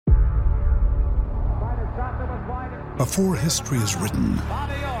Before history is written,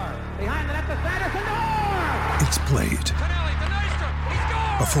 it's played.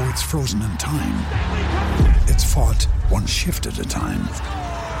 Before it's frozen in time, it's fought one shift at a time.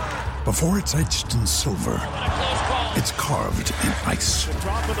 Before it's etched in silver, it's carved in ice.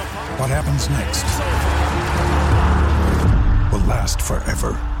 What happens next will last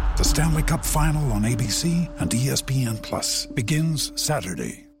forever. The Stanley Cup Final on ABC and ESPN Plus begins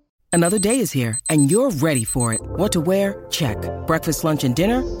Saturday. Another day is here, and you're ready for it. What to wear? Check. Breakfast, lunch, and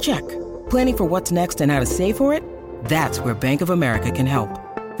dinner? Check. Planning for what's next and how to save for it? That's where Bank of America can help.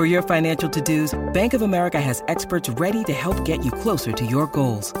 For your financial to-dos, Bank of America has experts ready to help get you closer to your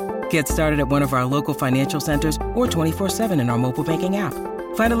goals. Get started at one of our local financial centers or 24/7 in our mobile banking app.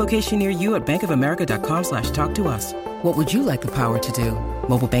 Find a location near you at bankofamerica.com/talktous. What would you like the power to do?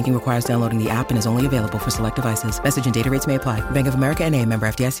 Mobile banking requires downloading the app and is only available for select devices. Message and data rates may apply. Bank of America NA, member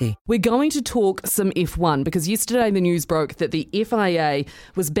FDIC. We're going to talk some F1 because yesterday the news broke that the FIA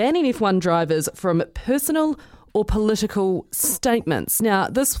was banning F1 drivers from personal or political statements. Now,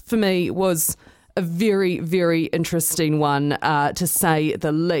 this for me was a very, very interesting one, to say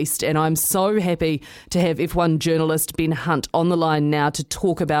the least. And I'm so happy to have F1 journalist Ben Hunt on the line now to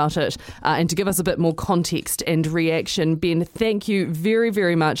talk about it and to give us a bit more context and reaction. Ben, thank you very,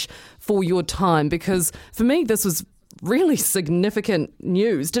 very much for your time, because for me, this was really significant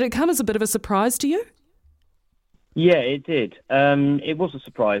news. Did it come as a bit of a surprise to you? Yeah, it did. It was a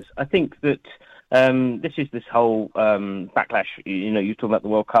surprise. I think that this is this whole backlash. You know, you talk about the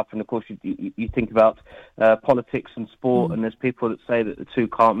World Cup, and of course you think about politics and sport, and there's people that say that the two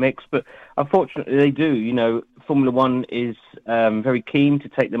can't mix, but unfortunately they do. You know, Formula One is very keen to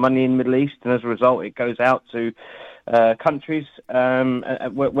take the money in the Middle East, and as a result, it goes out to countries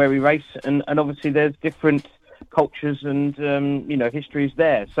where we race, and obviously there's different cultures and histories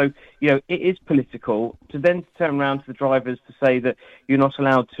there. So it is political. To then turn around to the drivers to say that you're not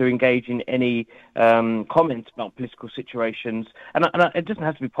allowed to engage in any comments about political situations, and it doesn't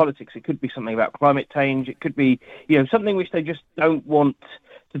have to be politics. It could be something about climate change. It could be something which they just don't want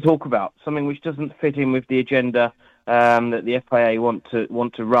to talk about, something which doesn't fit in with the agenda that the FIA want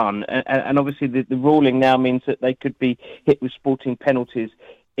to run. And obviously the ruling now means that they could be hit with sporting penalties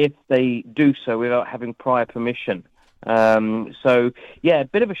if they do so without having prior permission. So, a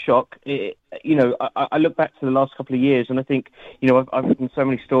bit of a shock. I look back to the last couple of years, and I think, I've written so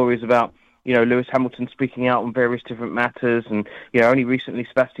many stories about, Lewis Hamilton speaking out on various different matters, and, only recently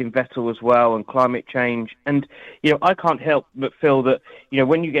Sebastian Vettel as well, and climate change. And, I can't help but feel that,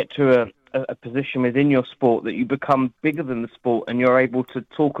 when you get to a position within your sport, that you become bigger than the sport and you're able to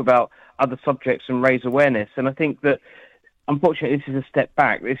talk about other subjects and raise awareness. And I think that, unfortunately, this is a step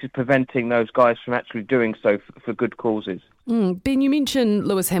back. This is preventing those guys from actually doing so for good causes. Ben, you mentioned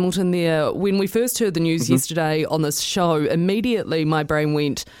Lewis Hamilton there. When we first heard the news yesterday on this show, immediately my brain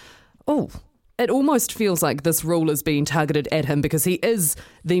went, it almost feels like this rule is being targeted at him, because he is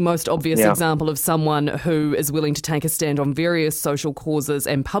the most obvious example of someone who is willing to take a stand on various social causes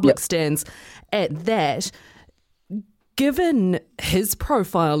and public stands at that. Given his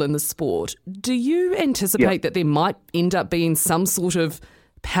profile in the sport, do you anticipate that there might end up being some sort of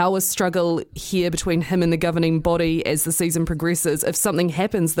power struggle here between him and the governing body as the season progresses, if something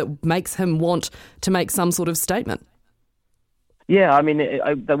happens that makes him want to make some sort of statement? Yeah, I mean,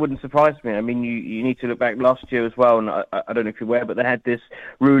 that wouldn't surprise me. I mean, you need to look back last year as well, and I don't know if you're aware, but they had this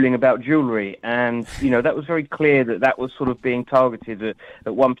ruling about jewellery, and, that was very clear that was sort of being targeted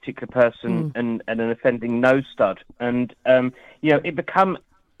at one particular person and an offending nose stud. And, it became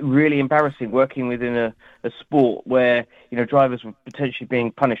really embarrassing working within a sport where, drivers were potentially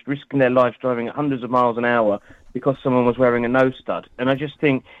being punished, risking their lives driving at hundreds of miles an hour because someone was wearing a nose stud. And I just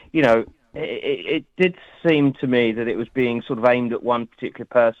think, it did seem to me that it was being sort of aimed at one particular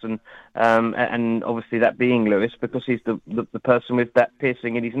person, and obviously that being Lewis, because he's the person with that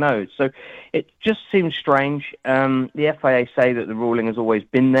piercing in his nose. So it just seems strange. The FIA say that the ruling has always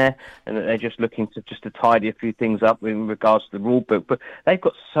been there, and that they're just looking to tidy a few things up in regards to the rule book. But they've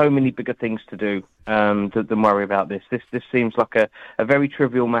got so many bigger things to do than worry about this. This seems like a very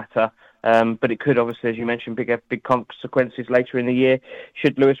trivial matter. But it could obviously, as you mentioned, big consequences later in the year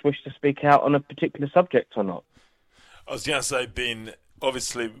should Lewis wish to speak out on a particular subject or not. I was going to say, Ben,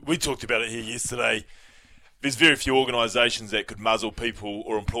 obviously we talked about it here yesterday. There's very few organisations that could muzzle people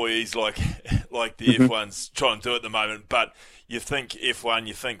or employees like the F1's trying to do at the moment. But you think F1,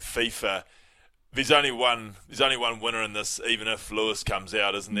 you think FIFA. There's only one winner in this, even if Lewis comes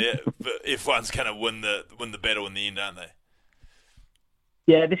out, isn't there? But F1's going to win the battle in the end, aren't they?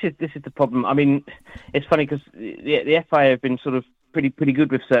 Yeah, this is the problem. I mean, it's funny because the FIA have been sort of pretty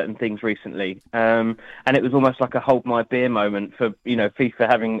good with certain things recently, and it was almost like a hold my beer moment for FIFA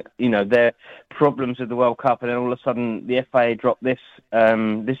having their problems with the World Cup, and then all of a sudden the FIA dropped this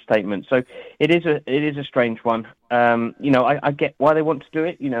statement. So it is a strange one. I get why they want to do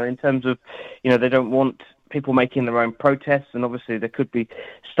it. In terms of they don't want people making their own protests, and obviously there could be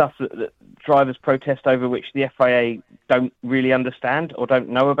stuff that drivers protest over which the FIA don't really understand or don't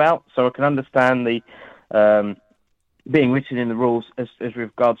know about. So I can understand the being written in the rules as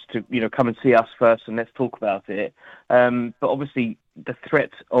regards to come and see us first and let's talk about it. But obviously the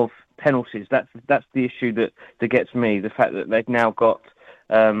threat of penalties, that's the issue that gets me. The fact that they've now got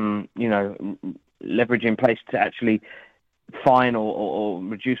leverage in place to actually fine or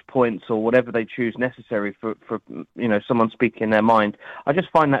reduce points or whatever they choose necessary for someone speaking their mind. I just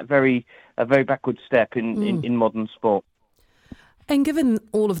find that a very backward step in modern sport. And given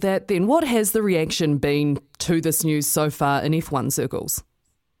all of that, then what has the reaction been to this news so far in F1 circles?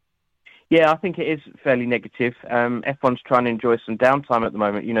 Yeah, I think it is fairly negative. F1's trying to enjoy some downtime at the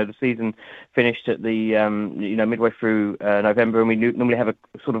moment. The season finished at the midway through November, and we normally have a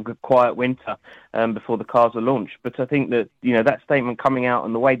sort of a quiet winter before the cars are launched. But I think that that statement coming out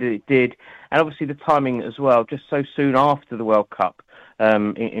and the way that it did, and obviously the timing as well, just so soon after the World Cup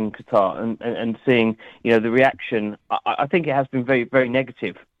in Qatar, and seeing the reaction, I think it has been very, very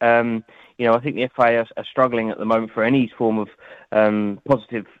negative. I think the FIA are struggling at the moment for any form of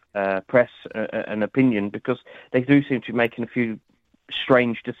positive press and opinion, because they do seem to be making a few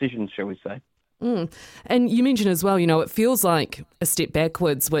strange decisions, shall we say. And you mentioned as well, it feels like a step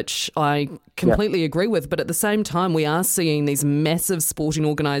backwards, which I completely agree with. But at the same time, we are seeing these massive sporting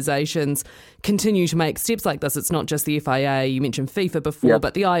organisations continue to make steps like this. It's not just the FIA, you mentioned FIFA before,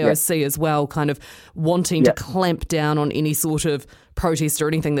 but the IOC as well, kind of wanting to clamp down on any sort of protest or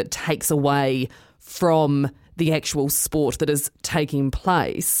anything that takes away from the actual sport that is taking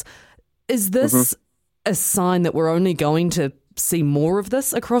place. Is this a sign that we're only going to see more of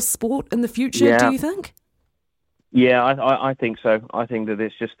this across sport in the future, do you think? Yeah, I think so. I think that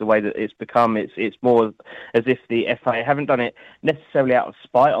it's just the way that it's become. It's more as if the FIA haven't done it necessarily out of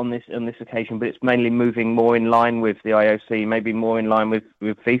spite on this occasion, but it's mainly moving more in line with the IOC, maybe more in line with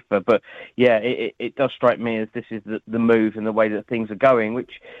FIFA. But yeah, it does strike me as this is the move and the way that things are going,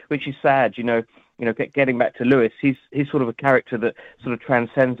 which is sad. Getting back to Lewis, he's sort of a character that sort of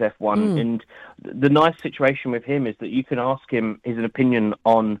transcends F1. And the nice situation with him is that you can ask him his opinion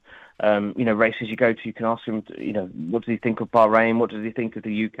on, races you go to. You can ask him, what does he think of Bahrain? What does he think of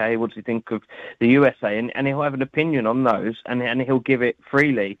the UK? What does he think of the USA? And he'll have an opinion on those, and he'll give it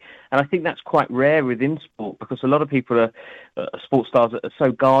freely. And I think that's quite rare within sport, because a lot of people are sports stars are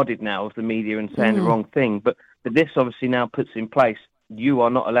so guarded now of the media and saying the wrong thing. But this obviously now puts in place, you are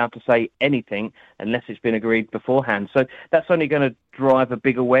not allowed to say anything unless it's been agreed beforehand. So that's only going to drive a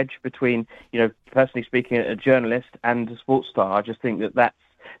bigger wedge between, personally speaking, a journalist and a sports star. I just think that's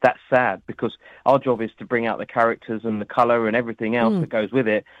sad, because our job is to bring out the characters and the colour and everything else that goes with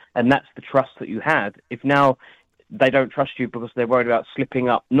it, and that's the trust that you had. If now they don't trust you because they're worried about slipping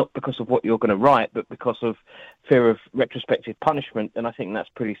up, not because of what you're going to write, but because of fear of retrospective punishment, then I think that's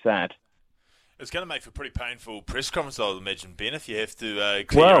pretty sad. It's going to make for a pretty painful press conference, I would imagine, Ben, if you have to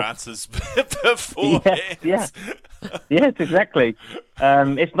clear your answers beforehand. Yes, exactly.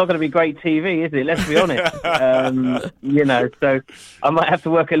 It's not going to be great TV, is it? Let's be honest. So I might have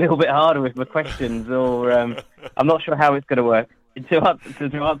to work a little bit harder with my questions, or I'm not sure how it's going to work. To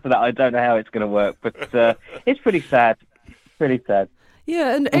answer that, I don't know how it's going to work, but it's pretty sad. Pretty sad.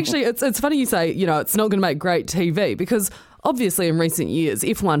 Yeah, and actually, it's funny you say, it's not going to make great TV, because obviously in recent years,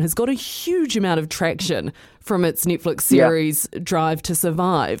 F1 has got a huge amount of traction from its Netflix series Drive to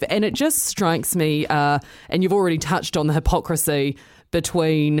Survive. And it just strikes me, and you've already touched on the hypocrisy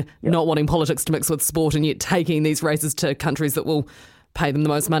between not wanting politics to mix with sport and yet taking these races to countries that will pay them the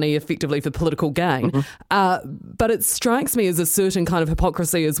most money effectively for political gain. But it strikes me as a certain kind of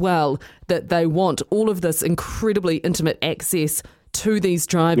hypocrisy as well, that they want all of this incredibly intimate access to these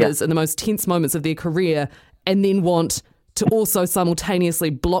drivers in the most tense moments of their career, and then want to also simultaneously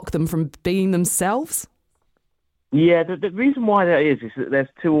block them from being themselves? Yeah, the reason why that is that there's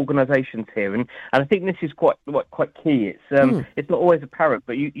two organisations here, and I think this is quite key. It's not always apparent,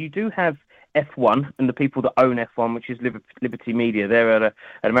 but you do have F1 and the people that own F1, which is Liberty Media. They're an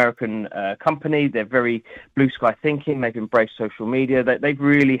American company. They're very blue sky thinking. They've embraced social media. They've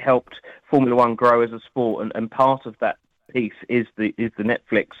really helped Formula One grow as a sport, and part of that piece is the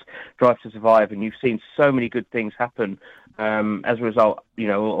Netflix Drive to Survive, and you've seen so many good things happen as a result,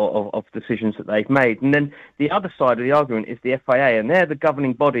 of decisions that they've made. And then the other side of the argument is the FIA, and they're the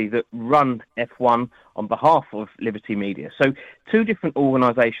governing body that run F1 on behalf of Liberty Media. So two different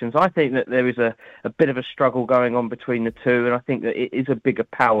organisations. I think that there is a bit of a struggle going on between the two, and I think that it is a bigger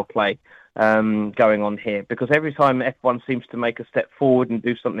power play going on here, because every time F1 seems to make a step forward and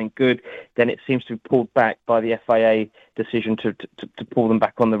do something good, then it seems to be pulled back by the FIA decision to pull them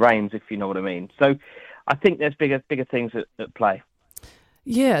back on the reins, if you know what I mean. So I think there's bigger things at play.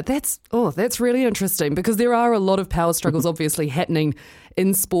 Yeah, that's really interesting, because there are a lot of power struggles obviously happening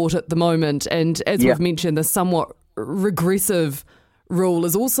in sport at the moment, and as we've mentioned, the somewhat regressive rule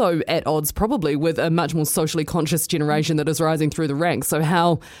is also at odds probably with a much more socially conscious generation that is rising through the ranks. So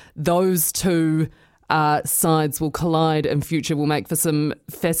how those two sides will collide in future will make for some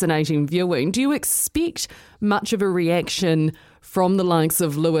fascinating viewing. Do you expect much of a reaction from the likes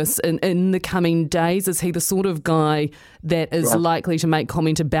of Lewis in the coming days? Is he the sort of guy that is likely to make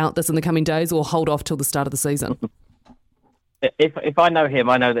comment about this in the coming days, or hold off till the start of the season? If I know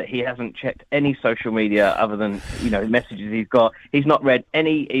him, I know that he hasn't checked any social media other than, messages he's got. He's not read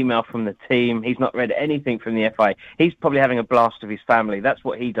any email from the team. He's not read anything from the FA. He's probably having a blast of his family. That's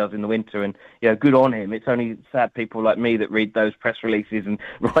what he does in the winter, and, good on him. It's only sad people like me that read those press releases and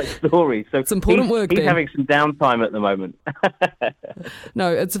write stories. So it's important work, He's Ben. having some downtime at the moment.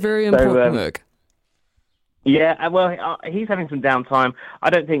 No, it's very important work. Yeah, well, he's having some downtime. I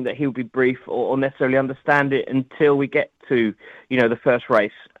don't think that he'll be briefed or necessarily understand it until we get to, the first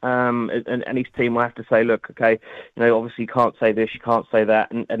race. And his team will have to say, look, okay, obviously you can't say this, you can't say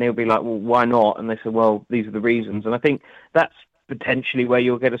that. And he'll be like, well, why not? And they say, well, these are the reasons. And I think that's potentially where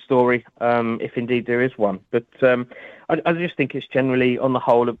you'll get a story, if indeed there is one. But I just think it's generally, on the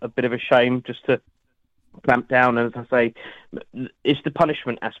whole, a bit of a shame just to clamp down. And as I say, it's the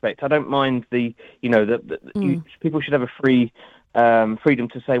punishment aspect. I don't mind people should have a freedom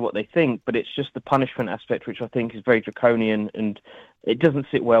to say what they think, but it's just the punishment aspect which I think is very draconian, and it doesn't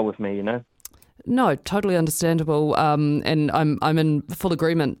sit well with me, No, totally understandable, and I'm in full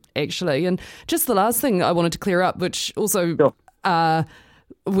agreement, actually. And just the last thing I wanted to clear up, which also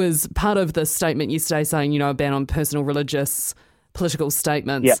was part of the statement yesterday, saying, a ban on personal, religious, political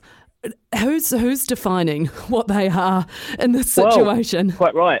statements. Yeah. Who's defining what they are in this situation? Well,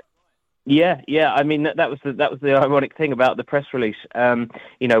 quite right. Yeah. I mean, that was the ironic thing about the press release.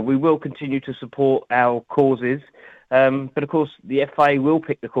 We will continue to support our causes, but of course the FA will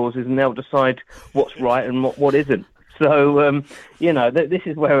pick the causes and they'll decide what's right and what isn't. So this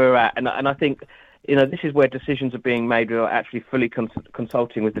is where we're at, and I think. This is where decisions are being made without actually fully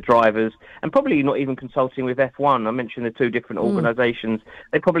consulting with the drivers, and probably not even consulting with F1. I mentioned the two different organisations.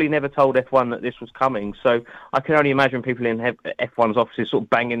 They probably never told F1 that this was coming. So I can only imagine people in F1's offices sort of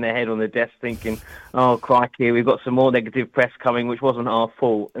banging their head on the desk thinking, oh, crikey, we've got some more negative press coming, which wasn't our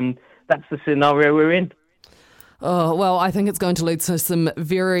fault. And that's the scenario we're in. Oh, well, I think it's going to lead to some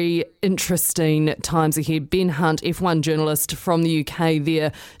very interesting times ahead. Ben Hunt, F1 journalist from the UK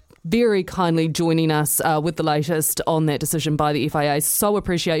there, very kindly joining us with the latest on that decision by the FIA. So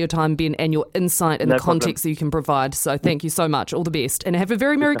appreciate your time, Ben, and your insight and the context that you can provide. So thank you so much. All the best. And have a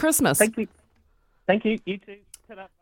very Merry Christmas. Thank you. You too. Ta-da.